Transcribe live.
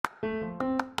Hi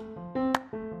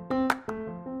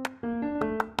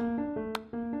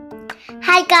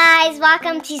guys,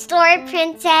 welcome to Story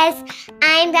Princess.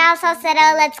 I'm Val Salcedo.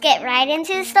 Let's get right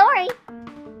into the story.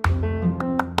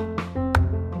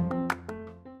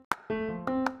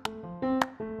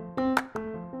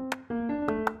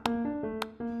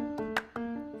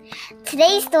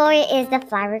 Today's story is The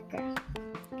Flower Girl.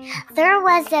 There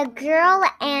was a girl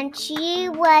and she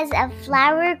was a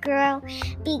flower girl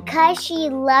because she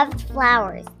loved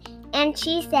flowers. And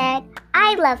she said,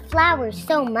 "I love flowers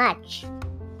so much."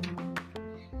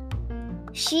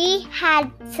 She had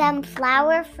some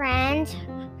flower friends.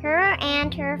 Her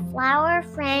and her flower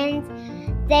friends,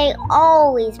 they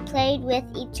always played with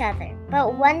each other.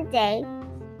 But one day,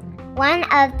 one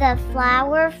of the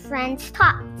flower friends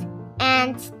talked,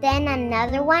 and then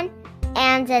another one,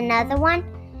 and another one,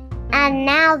 and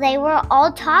now they were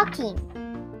all talking.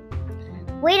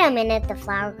 "Wait a minute," the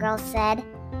flower girl said.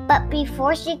 But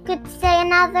before she could say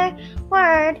another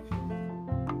word,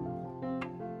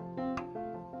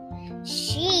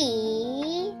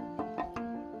 she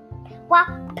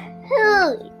whooped.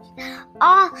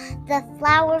 All the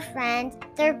flower friends,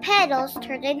 their petals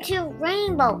turned into a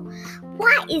rainbow.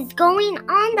 "What is going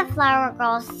on?" the flower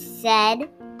girl said.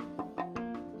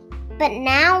 But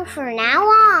from now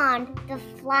on, the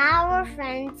flower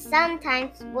friends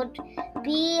sometimes would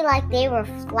be like they were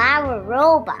flower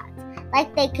robots,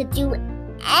 like they could do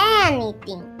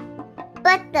anything.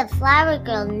 But the flower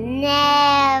girl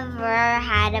never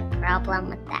had a problem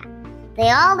with that.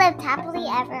 They all lived happily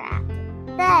ever after.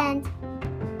 The end.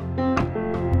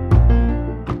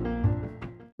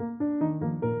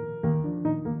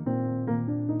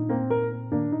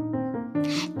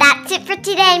 That's it for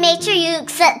today. Make sure you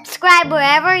subscribe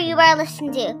wherever you are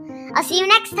listening to. I'll see you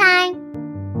next time.